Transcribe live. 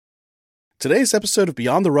Today's episode of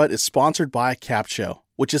Beyond the Rut is sponsored by CapShow,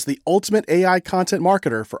 which is the ultimate AI content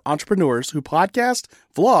marketer for entrepreneurs who podcast,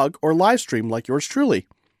 vlog, or live stream like yours truly.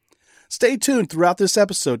 Stay tuned throughout this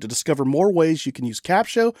episode to discover more ways you can use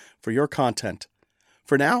CapShow for your content.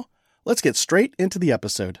 For now, let's get straight into the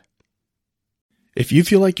episode. If you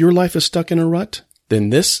feel like your life is stuck in a rut, then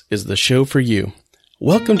this is the show for you.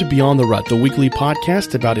 Welcome to Beyond the Rut, the weekly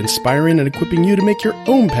podcast about inspiring and equipping you to make your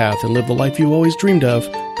own path and live the life you always dreamed of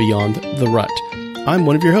beyond the rut. I'm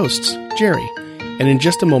one of your hosts, Jerry, and in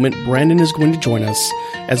just a moment, Brandon is going to join us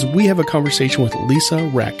as we have a conversation with Lisa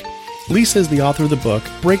Reck. Lisa is the author of the book,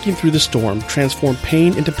 Breaking Through the Storm, Transform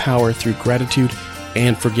Pain into Power Through Gratitude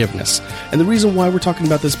and Forgiveness. And the reason why we're talking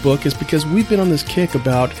about this book is because we've been on this kick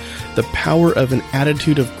about the power of an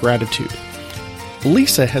attitude of gratitude.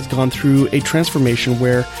 Lisa has gone through a transformation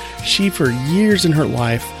where she, for years in her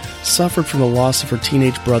life, suffered from the loss of her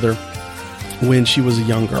teenage brother when she was a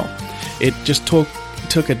young girl. It just took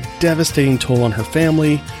a devastating toll on her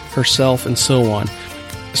family, herself, and so on.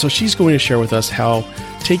 So she's going to share with us how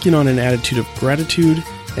taking on an attitude of gratitude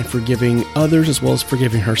and forgiving others as well as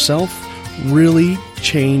forgiving herself really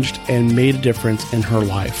changed and made a difference in her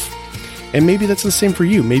life. And maybe that's the same for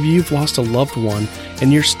you. Maybe you've lost a loved one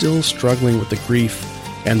and you're still struggling with the grief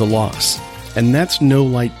and the loss. And that's no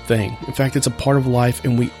light thing. In fact, it's a part of life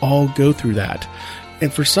and we all go through that.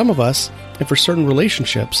 And for some of us, and for certain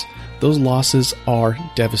relationships, those losses are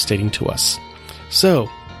devastating to us. So,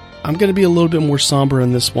 I'm going to be a little bit more somber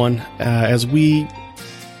in this one as we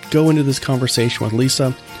go into this conversation with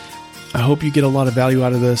Lisa. I hope you get a lot of value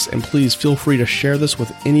out of this, and please feel free to share this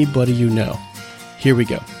with anybody you know. Here we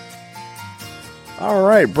go. All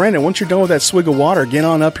right, Brandon, once you're done with that swig of water, get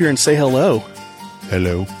on up here and say hello.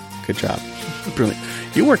 Hello. Good job. Brilliant.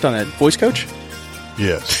 You worked on that voice coach?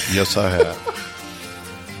 Yes, I have.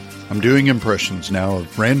 I'm doing impressions now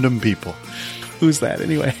of random people. Who's that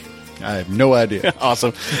anyway? I have no idea.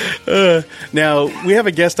 Awesome. Now, we have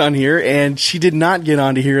a guest on here, and she did not get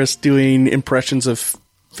on to hear us doing impressions of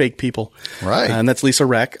fake people. Right. And that's Lisa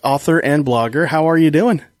Reck, author and blogger. How are you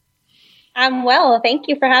doing? I'm well. Thank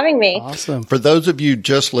you for having me. Awesome. For those of you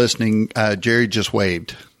just listening, Jerry just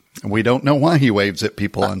waved. We don't know why he waves at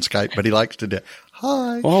people on Skype, but he likes to do.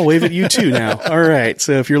 Hi. Well, I'll wave at you too now. All right.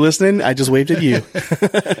 So if you're listening, I just waved at you.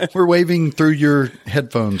 We're waving through your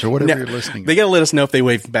headphones or whatever you're listening. They got to let us know if they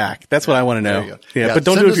waved back. That's what I want to know. Yeah, but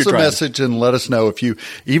don't send do it if you're us a driving. message and let us know if you,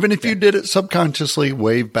 even if you did it subconsciously,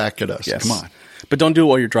 wave back at us. Yes. Come on. But don't do it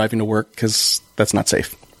while you're driving to work because that's not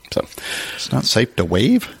safe. So it's not safe to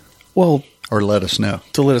wave? Well, or let us know.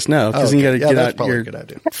 To let us know because you got to get out your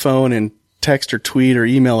phone and text or tweet or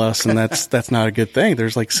email us, and that's not a good thing.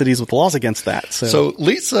 There's like cities with laws against that. So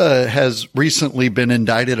Lisa has recently been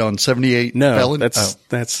indicted on 78 felonies.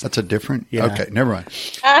 That's a different. Yeah. Okay, never mind.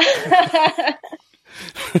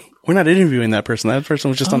 We're not interviewing that person. That person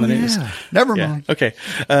was just on the news. Never mind. Okay,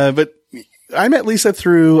 but I met Lisa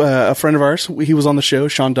through a friend of ours. He was on the show,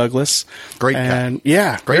 Sean Douglas. Great guy.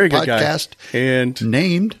 Yeah, great very podcast. Good guy. And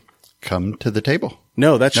named Come to the Table.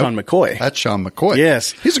 No, that's Sean McCoy. That's Sean McCoy.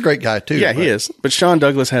 Yes. He's a great guy, too. Yeah, he is. But Sean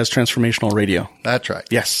Douglas has Transformational Radio. That's right.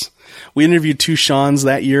 Yes. We interviewed two Seans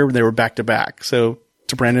that year. They were back to back. So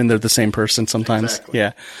to Brandon, they're the same person sometimes. Exactly.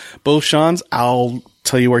 Yeah. Both Seans, I'll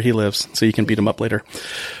tell you where he lives so you can beat him up later.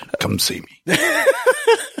 Come see me.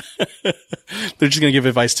 They're just going to give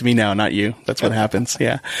advice to me now, not you. That's what happens.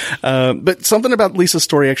 Yeah. But something about Lisa's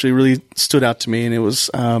story actually really stood out to me. And it was,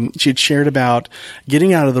 she had shared about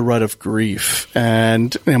getting out of the rut of grief.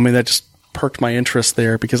 And I mean, that just perked my interest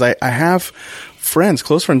there because I have friends,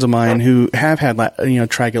 close friends of mine who have had,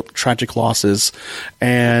 tragic losses,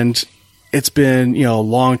 and it's been, a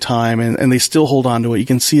long time and they still hold on to it. You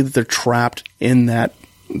can see that they're trapped in that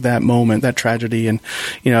moment, that tragedy. And,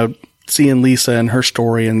 seeing Lisa and her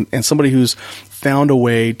story and somebody who's found a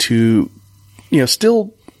way to,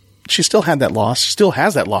 she still had that loss. She still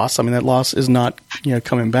has that loss. I mean, that loss is not,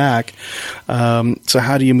 coming back. So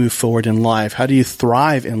how do you move forward in life? How do you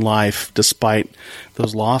thrive in life despite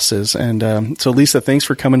those losses? And, so Lisa, thanks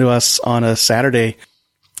for coming to us on a Saturday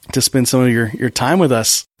to spend some of your time with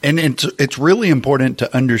us. And it's really important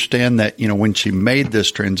to understand that, when she made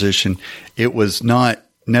this transition, it was not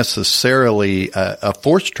necessarily a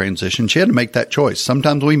forced transition. She had to make that choice.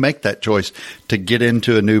 Sometimes we make that choice to get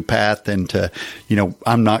into a new path and to,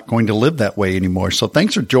 I'm not going to live that way anymore. So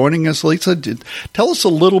thanks for joining us, Lisa. Tell us a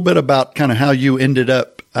little bit about kind of how you ended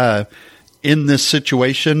up in this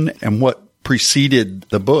situation and what preceded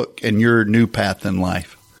the book and your new path in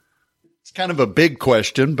life. It's kind of a big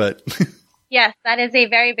question, but Yes, that is a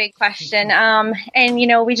very big question. And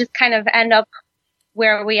we just kind of end up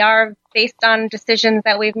where we are based on decisions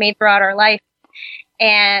that we've made throughout our life.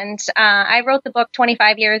 And I wrote the book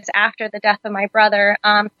 25 years after the death of my brother,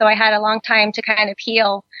 so I had a long time to kind of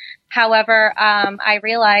heal. However, I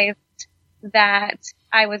realized that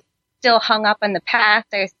I was still hung up in the past.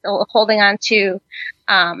 I was still holding on to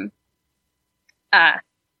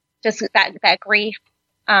just that grief,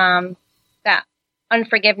 that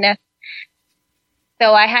unforgiveness.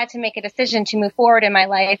 So I had to make a decision to move forward in my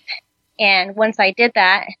life. And once I did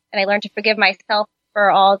that, and I learned to forgive myself for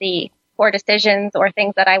all the poor decisions or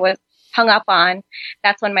things that I was hung up on,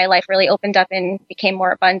 that's when my life really opened up and became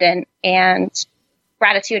more abundant. And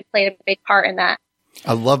gratitude played a big part in that.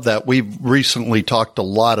 I love that. We've recently talked a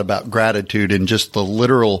lot about gratitude and just the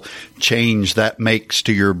literal change that makes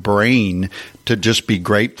to your brain to just be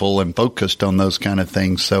grateful and focused on those kind of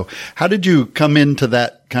things. So how did you come into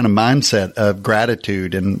that kind of mindset of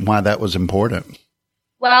gratitude and why that was important?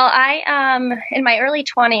 Well, in my early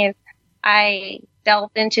 20s, I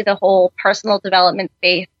delved into the whole personal development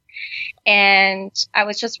space, and I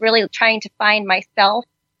was just really trying to find myself,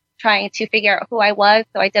 trying to figure out who I was.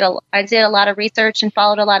 So I did a lot of research and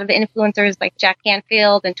followed a lot of the influencers like Jack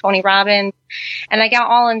Canfield and Tony Robbins, and I got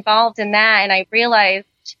all involved in that, and I realized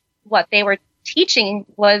what they were teaching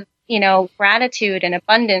was, gratitude and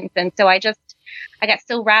abundance. And so I got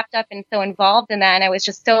so wrapped up and so involved in that, and I was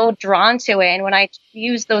just so drawn to it. And when I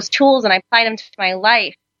used those tools and I applied them to my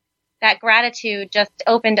life, that gratitude just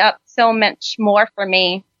opened up so much more for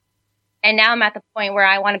me. And now I'm at the point where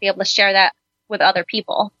I want to be able to share that with other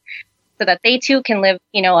people so that they too can live,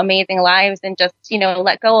 amazing lives and just,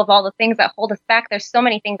 let go of all the things that hold us back. There's so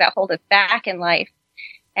many things that hold us back in life.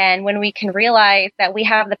 And when we can realize that we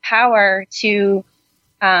have the power to,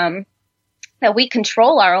 that we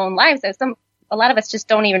control our own lives, a lot of us just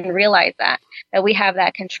don't even realize that we have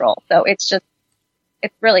that control. So it's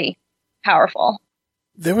really powerful.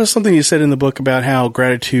 There was something you said in the book about how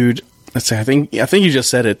gratitude, let's say, I think you just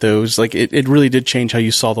said it though. It was like, it really did change how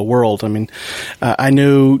you saw the world. I mean, I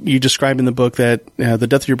know you described in the book that the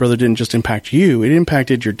death of your brother didn't just impact you. It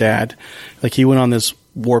impacted your dad. Like he went on this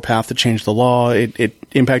war path to change the law. It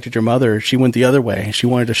impacted your mother. She went the other way. She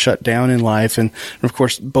wanted to shut down in life. And of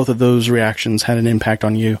course, both of those reactions had an impact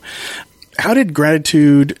on you. How did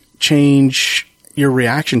gratitude change your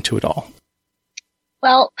reaction to it all?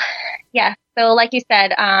 Well, yeah. So like you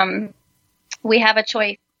said, we have a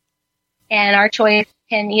choice, and our choice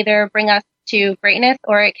can either bring us to greatness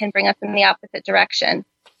or it can bring us in the opposite direction.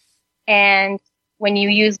 And when you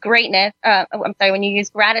use when you use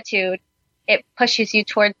gratitude, it pushes you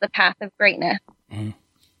towards the path of greatness. Mm-hmm.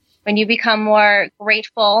 When you become more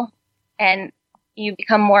grateful and you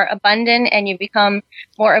become more abundant and you become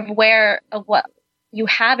more aware of what you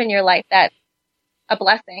have in your life, that's a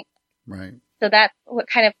blessing. Right. So that's what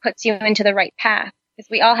kind of puts you into the right path,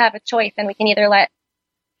 because we all have a choice, and we can either let,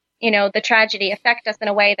 the tragedy affect us in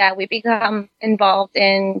a way that we become involved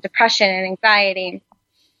in depression and anxiety,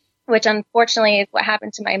 which unfortunately is what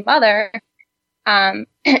happened to my mother. And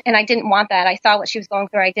I didn't want that. I saw what she was going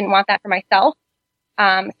through. I didn't want that for myself.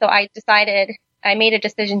 So I made a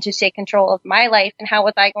decision to take control of my life, and how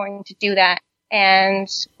was I going to do that? And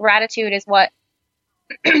gratitude is what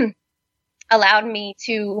allowed me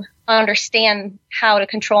to understand how to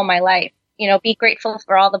control my life. Be grateful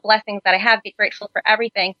for all the blessings that I have, be grateful for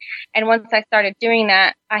everything. And once I started doing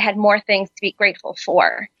that, I had more things to be grateful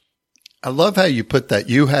for. I love how you put that.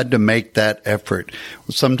 You had to make that effort.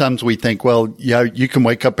 Sometimes we think, well, yeah, you can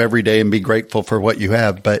wake up every day and be grateful for what you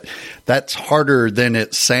have, but that's harder than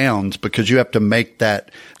it sounds, because you have to make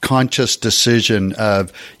that conscious decision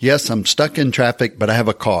of, yes, I'm stuck in traffic, but I have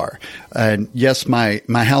a car. And yes, my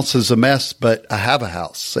house is a mess, but I have a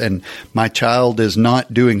house. And my child is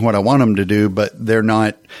not doing what I want them to do, but they're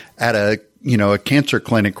not at a cancer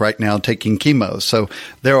clinic right now taking chemo. So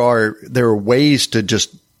there are ways to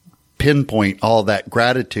just pinpoint all that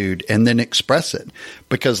gratitude and then express it,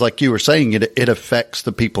 because like you were saying, it affects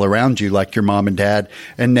the people around you, like your mom and dad,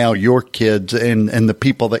 and now your kids and the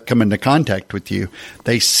people that come into contact with you.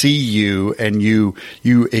 They see you and you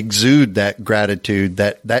exude that gratitude,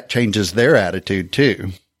 that changes their attitude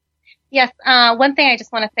too. Yes. One thing I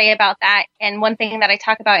just want to say about that, and one thing that I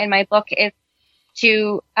talk about in my book, is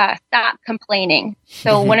to stop complaining.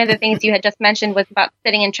 So one of the things you had just mentioned was about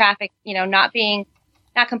sitting in traffic,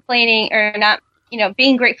 not complaining, or not,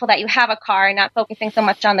 being grateful that you have a car and not focusing so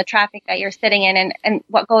much on the traffic that you're sitting in. And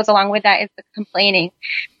what goes along with that is the complaining.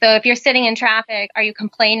 So if you're sitting in traffic, are you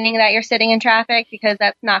complaining that you're sitting in traffic? Because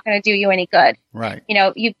that's not going to do you any good. Right.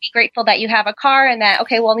 You'd be grateful that you have a car and that,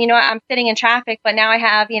 okay, well, I'm sitting in traffic, but now I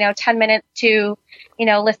have, 10 minutes to,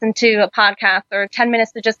 listen to a podcast, or 10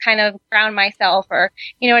 minutes to just kind of ground myself, or,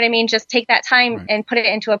 you know what I mean? Just take that time and put it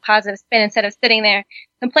into a positive spin instead of sitting there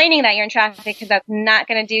complaining that you're in traffic, because that's not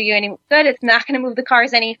going to do you any good. It's not going to move the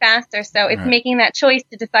cars any faster. So it's making that choice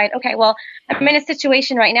to decide, okay, well, I'm in a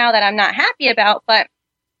situation right now that I'm not happy about, but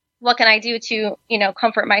what can I do to,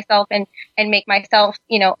 comfort myself and make myself,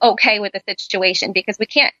 okay with the situation? Because we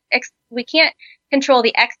can't control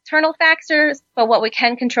the external factors, but what we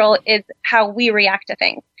can control is how we react to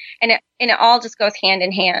things. And it all just goes hand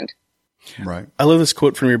in hand. Right. I love this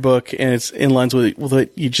quote from your book, and it's in lines with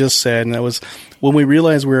what you just said. And that was, when we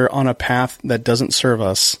realize we're on a path that doesn't serve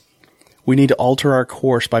us, we need to alter our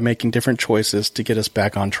course by making different choices to get us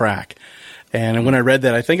back on track. And when I read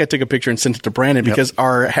that, I think I took a picture and sent it to Brandon, because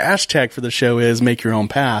our hashtag for the show is make your own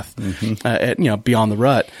path, at, beyond the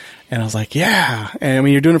rut. And I was like, yeah. And I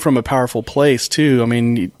mean, you're doing it from a powerful place too. I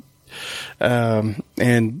mean,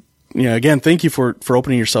 again, thank you for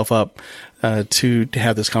opening yourself up, to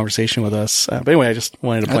have this conversation with us. But anyway, I just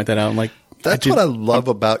wanted to point that out. I'm like, that's what I love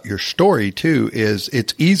about your story too, is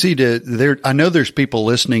it's easy to, I know there's people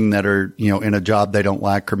listening that are, in a job they don't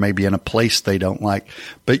like, or maybe in a place they don't like,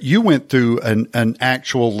 but you went through an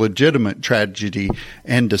actual legitimate tragedy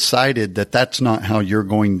and decided that that's not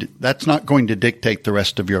going to dictate the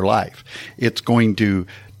rest of your life. It's going to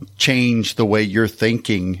change the way you're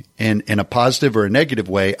thinking in a positive or a negative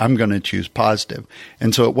way. I'm going to choose positive.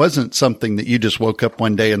 And so it wasn't something that you just woke up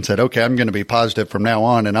one day and said, okay, I'm going to be positive from now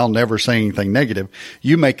on and I'll never say anything negative.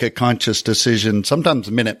 You make a conscious decision, sometimes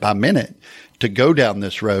minute by minute, to go down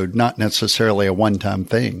this road, not necessarily a one-time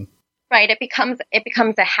thing. Right. It becomes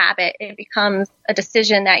a habit. It becomes a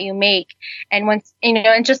decision that you make. And once,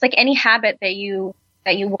 and just like any habit that you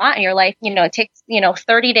want in your life, it takes,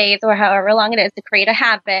 30 days or however long it is to create a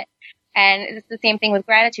habit. And it's the same thing with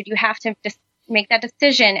gratitude. You have to just make that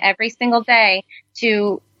decision every single day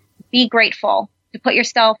to be grateful, to put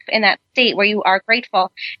yourself in that state where you are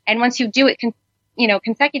grateful. And once you do it,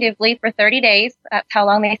 consecutively for 30 days, that's how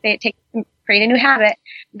long they say it takes to create a new habit,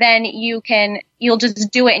 then you'll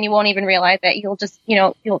just do it and you won't even realize it. You'll just,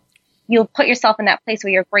 you'll put yourself in that place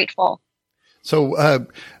where you're grateful. So,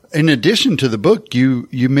 in addition to the book, you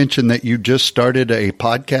mentioned that you just started a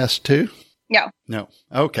podcast too? No.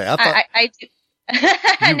 Okay. I thought I do.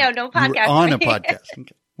 No podcast. On a podcast.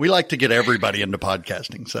 Okay. We like to get everybody into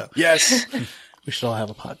podcasting. So yes, we should all have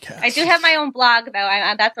a podcast. I do have my own blog though.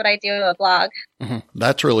 That's what I do, a blog. Mm-hmm.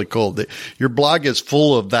 That's really cool. Your blog is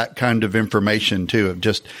full of that kind of information too, of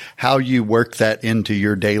just how you work that into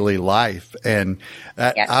your daily life. And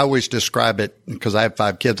I always describe it, because I have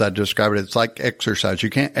 5 kids, I describe it, it's like exercise. You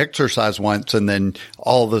can't exercise once and then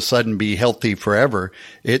all of a sudden be healthy forever.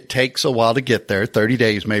 It takes a while to get there, 30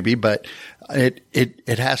 days maybe, but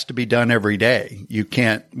it has to be done every day. You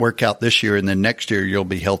can't work out this year and then next year you'll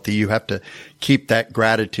be healthy. You have to keep that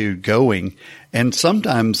gratitude going. And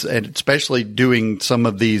sometimes, and especially doing some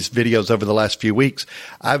of these videos over the last few weeks,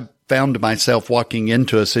 I've found myself walking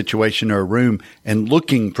into a situation or a room and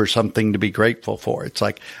looking for something to be grateful for. It's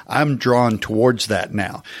like I'm drawn towards that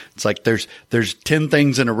now. It's like there's 10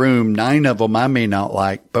 things in a room, 9 of them I may not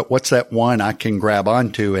like, but what's that one I can grab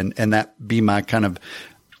onto and that be my kind of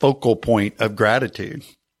focal point of gratitude.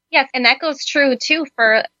 Yes. And that goes true too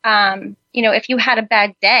for, if you had a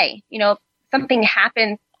bad day, something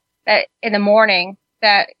happens that in the morning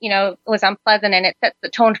that, was unpleasant and it sets the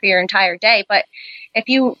tone for your entire day. But if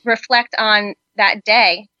you reflect on that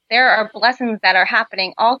day, there are blessings that are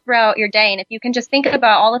happening all throughout your day. And if you can just think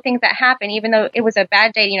about all the things that happen, even though it was a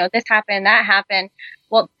bad day, this happened, that happened.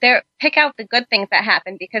 Well, pick out the good things that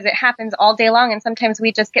happen, because it happens all day long. And sometimes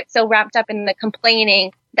we just get so wrapped up in the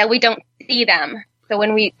complaining that we don't see them. So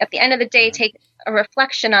when we, at the end of the day, take a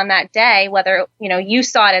reflection on that day, whether, you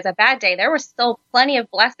saw it as a bad day, there were still plenty of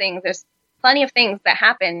blessings. There's plenty of things that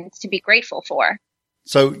happened to be grateful for.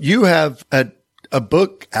 So you have a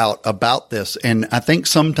book out about this. And I think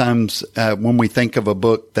sometimes when we think of a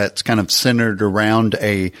book that's kind of centered around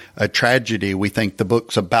a tragedy, we think the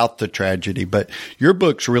book's about the tragedy, but your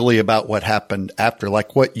book's really about what happened after,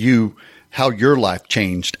 like how your life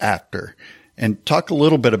changed after. And talk a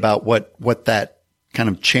little bit about what that kind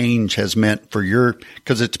of change has meant for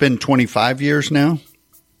because it's been 25 years now.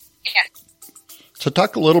 Yes. So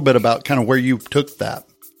talk a little bit about kind of where you took that.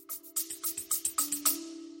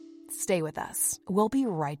 Stay with us. We'll be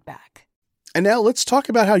right back. And now let's talk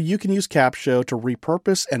about how you can use Capshow to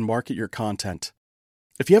repurpose and market your content.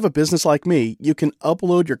 If you have a business like me, you can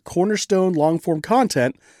upload your cornerstone long-form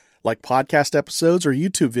content, like podcast episodes or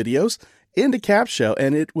YouTube videos, into Capshow,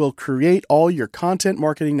 and it will create all your content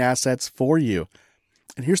marketing assets for you.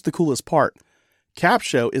 And here's the coolest part.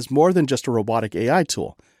 CapShow is more than just a robotic AI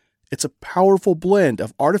tool. It's a powerful blend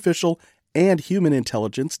of artificial and human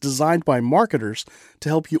intelligence designed by marketers to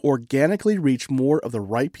help you organically reach more of the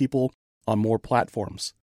right people on more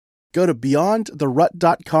platforms. Go to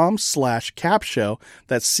beyondtherut.com/capshow,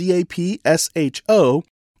 that's CAPSHO,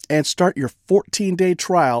 and start your 14-day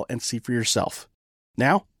trial and see for yourself.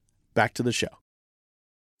 Now, back to the show.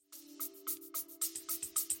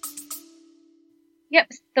 Yep.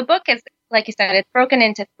 The book is, like you said, it's broken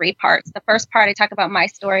into 3 parts. The first part, I talk about my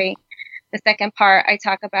story. The second part, I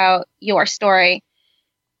talk about your story,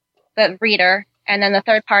 the reader. And then the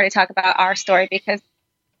third part, I talk about our story, because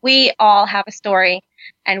we all have a story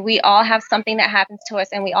and we all have something that happens to us,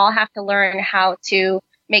 and we all have to learn how to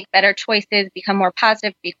make better choices, become more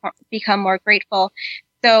positive, become more grateful.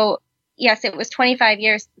 So yes, it was 25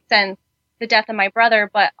 years since the death of my brother,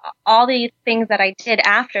 but all the things that I did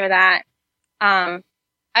after that,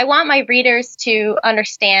 I want my readers to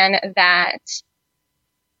understand that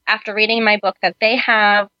after reading my book, that they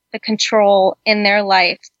have the control in their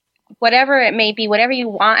life, whatever it may be, whatever you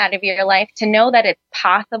want out of your life, to know that it's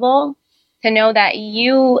possible, to know that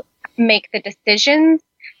you make the decisions,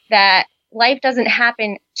 that life doesn't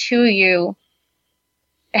happen to you,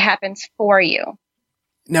 it happens for you.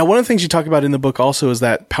 Now, one of the things you talk about in the book also is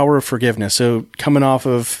that power of forgiveness. So coming off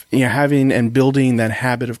of, having and building that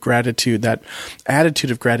habit of gratitude, that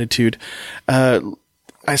attitude of gratitude,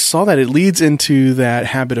 I saw that it leads into that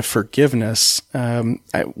habit of forgiveness.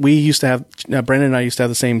 We used to have, Brandon and I used to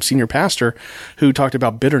have the same senior pastor who talked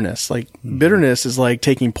about bitterness. Like bitterness is like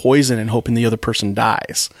taking poison and hoping the other person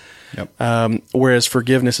dies. Yep. Whereas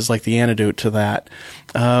forgiveness is like the antidote to that.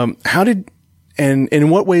 And in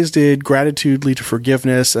what ways did gratitude lead to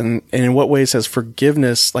forgiveness? And in what ways has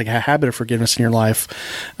forgiveness, like a habit of forgiveness in your life,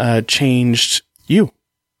 changed you?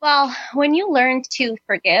 Well, when you learn to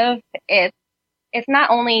forgive, it's not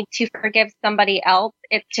only to forgive somebody else,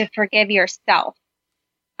 it's to forgive yourself.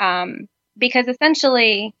 Because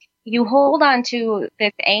essentially you hold on to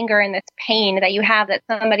this anger and this pain that you have that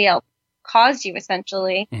somebody else caused you,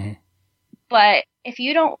 essentially. Mm-hmm. But if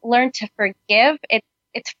you don't learn to forgive,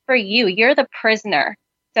 it's for you. You're the prisoner.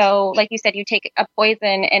 So like you said, you take a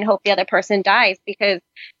poison and hope the other person dies, because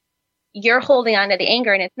you're holding on to the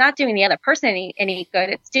anger and it's not doing the other person any good.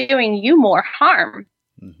 It's doing you more harm.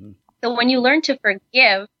 Mm-hmm. So when you learn to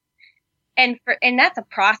forgive, and that's a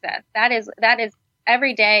process. That is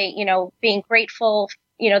every day, being grateful,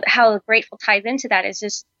 how grateful ties into that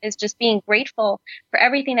is just being grateful for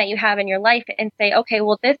everything that you have in your life, and say, okay,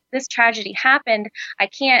 well, this tragedy happened. I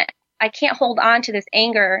can't hold on to this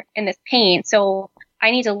anger and this pain. So I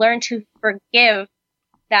need to learn to forgive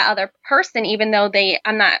that other person, even though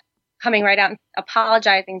I'm not coming right out and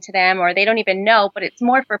apologizing to them, or they don't even know, but it's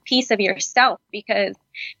more for peace of yourself, because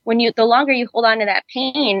the longer you hold on to that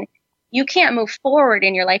pain, you can't move forward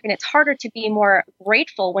in your life. And it's harder to be more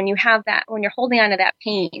grateful when when you're holding on to that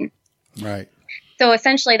pain. Right. So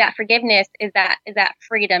essentially that forgiveness is that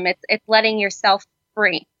freedom. It's letting yourself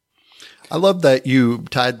free. I love that you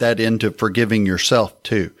tied that into forgiving yourself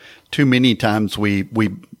too. Too many times we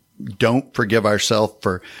don't forgive ourselves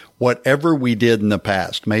for whatever we did in the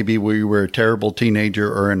past. Maybe we were a terrible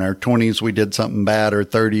teenager, or in our 20s we did something bad, or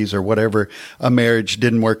 30s, or whatever, a marriage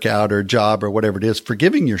didn't work out, or a job, or whatever it is.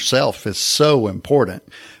 Forgiving yourself is so important,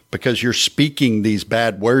 because you're speaking these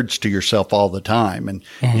bad words to yourself all the time, and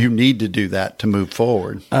mm-hmm. you need to do that to move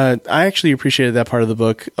forward. I actually appreciated that part of the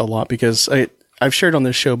book a lot, because I've shared on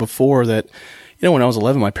this show before that, when I was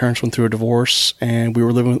 11, my parents went through a divorce, and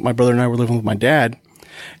my brother and I were living with my dad.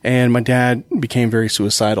 And my dad became very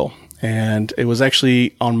suicidal. And it was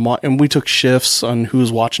actually and we took shifts on who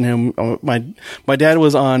was watching him. My dad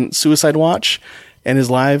was on suicide watch, and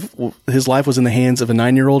his life was in the hands of a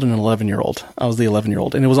 9-year-old and an 11-year-old. I was the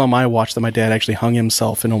 11-year-old. And it was on my watch that my dad actually hung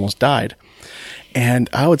himself and almost died. And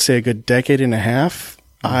I would say a good decade and a half,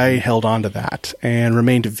 I held on to that and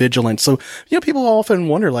remained vigilant. So, people often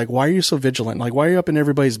wonder, like, why are you so vigilant? Like, why are you up in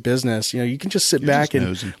everybody's business? You can just sit back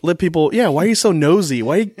and let people, why are you so nosy?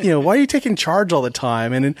 Why are you taking charge all the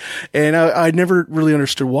time? And I never really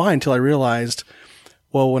understood why until I realized,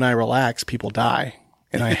 well, when I relax, people die.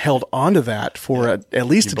 And I held on to that for at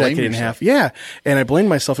least a decade and a half. Yeah. And I blamed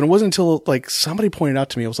myself. And it wasn't until somebody pointed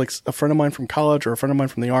out to me, it was like a friend of mine from college or a friend of mine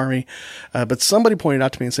from the Army. But somebody pointed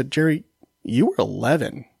out to me and said, Jerry, you were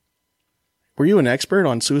 11. Were you an expert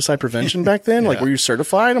on suicide prevention back then? Were you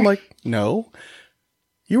certified? I'm like, no.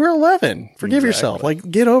 You were 11. Forgive yourself.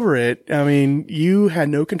 Get over it. I mean, you had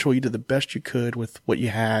no control. You did the best you could with what you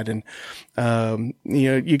had. And,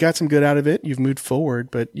 you got some good out of it. You've moved forward,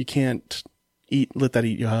 but you can't let that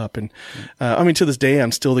eat you up. And, I mean, to this day,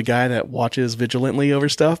 I'm still the guy that watches vigilantly over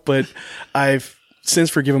stuff, but I've since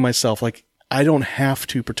forgiven myself. Like, I don't have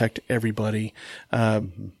to protect everybody.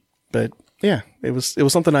 But yeah, it was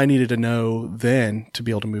something I needed to know then to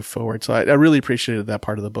be able to move forward. So I really appreciated that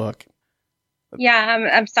part of the book. Yeah,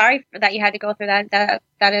 I'm sorry that you had to go through that.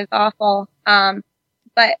 That is awful.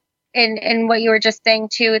 But in what you were just saying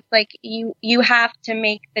too, it's like you have to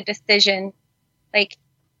make the decision, like,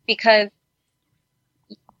 because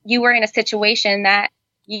you were in a situation that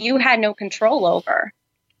you had no control over.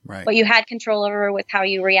 Right. What you had control over was how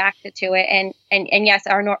you reacted to it. And yes,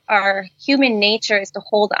 our human nature is to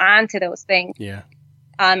hold on to those things. Yeah.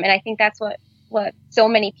 And I think that's what so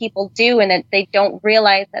many people do, and that they don't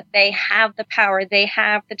realize that they have the power, they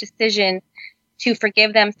have the decision to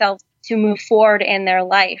forgive themselves, to move forward in their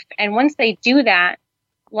life. And once they do that,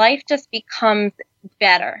 life just becomes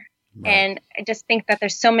better. Right. And I just think that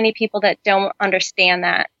there's so many people that don't understand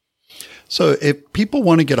that. So if people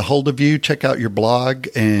want to get a hold of you, check out your blog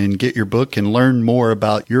and get your book and learn more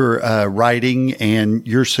about your writing and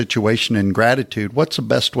your situation in gratitude, what's the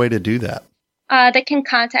best way to do that? They can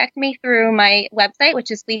contact me through my website, which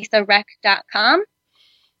is lisareck.com,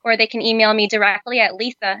 or they can email me directly at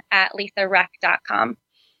lisa@lisareck.com.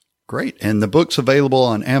 Great. And the book's available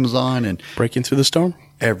on Amazon and Breaking Through the Storm,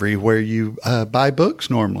 everywhere you buy books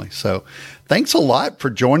normally. So thanks a lot for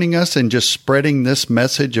joining us and just spreading this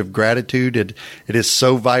message of gratitude. It is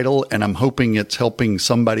so vital, and I'm hoping it's helping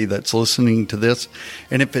somebody that's listening to this.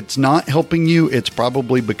 And if it's not helping you, it's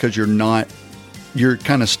probably because you're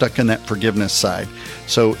kind of stuck in that forgiveness side.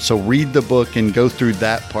 So read the book and go through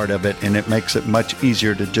that part of it, and it makes it much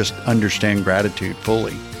easier to just understand gratitude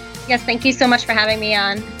fully. Yes, thank you so much for having me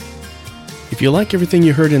on. If you like everything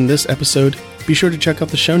you heard in this episode, be sure to check out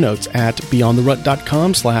the show notes at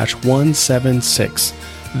beyondtherut.com/176.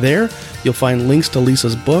 There, you'll find links to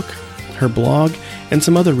Lisa's book, her blog, and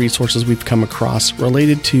some other resources we've come across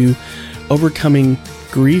related to overcoming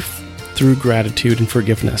grief through gratitude and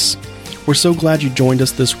forgiveness. We're so glad you joined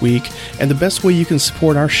us this week, and the best way you can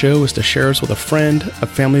support our show is to share us with a friend, a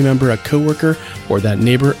family member, a coworker, or that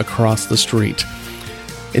neighbor across the street.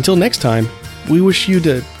 Until next time, we wish you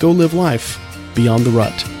to go live life beyond the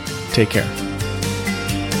rut. Take care.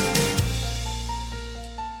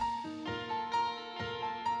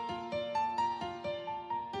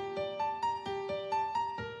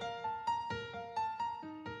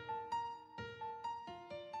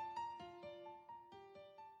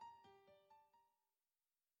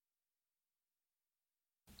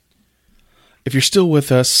 If you're still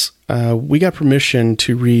with us, we got permission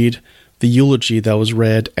to read the eulogy that was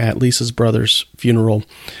read at Lisa's brother's funeral.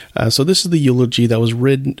 So this is the eulogy that was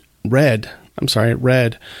read by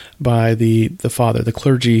the father, the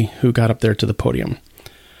clergy who got up there to the podium.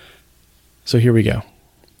 So here we go.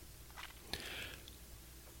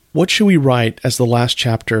 What should we write as the last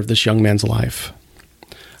chapter of this young man's life?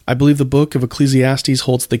 I believe the book of Ecclesiastes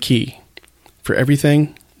holds the key. For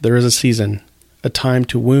everything, there is a season, a time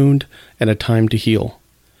to wound, and a time to heal.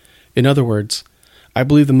 In other words, I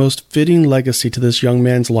believe the most fitting legacy to this young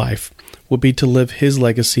man's life would be to live his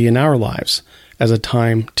legacy in our lives as a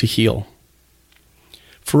time to heal.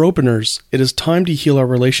 For openers, it is time to heal our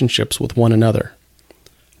relationships with one another.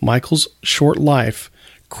 Michael's short life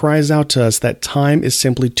cries out to us that time is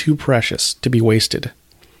simply too precious to be wasted.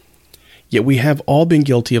 Yet we have all been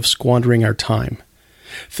guilty of squandering our time,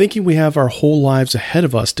 thinking we have our whole lives ahead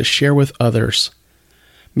of us to share with others.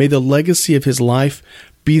 May the legacy of his life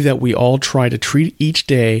be that we all try to treat each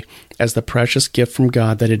day as the precious gift from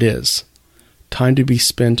God that it is. Time to be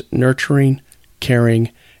spent nurturing,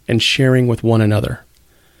 caring, and sharing with one another.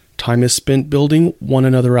 Time is spent building one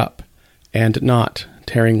another up and not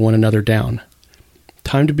tearing one another down.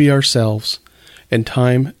 Time to be ourselves, and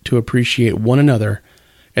time to appreciate one another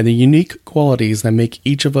and the unique qualities that make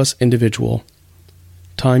each of us individual.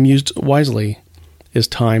 Time used wisely is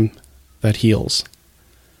time that heals.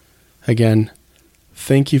 Again,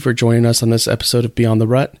 thank you for joining us on this episode of Beyond the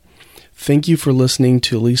Rut. Thank you for listening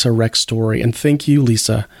to Lisa Reck's story, and thank you,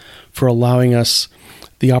 Lisa, for allowing us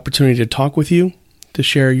the opportunity to talk with you, to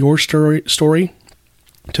share your story,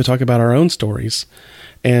 to talk about our own stories,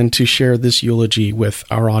 and to share this eulogy with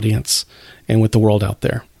our audience and with the world out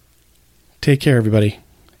there. Take care, everybody,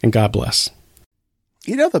 and God bless.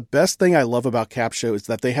 You know, the best thing I love about Capsho is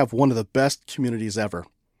that they have one of the best communities ever.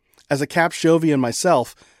 As a Capshovian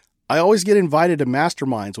myself, I always get invited to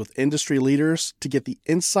masterminds with industry leaders to get the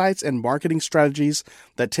insights and marketing strategies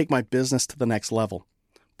that take my business to the next level.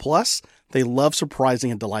 Plus, they love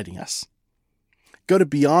surprising and delighting us. Go to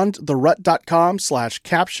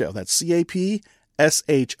beyondtherut.com/capshow, that's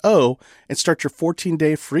and start your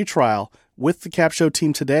 14-day free trial with the Cap Show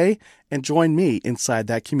team today and join me inside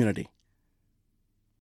that community.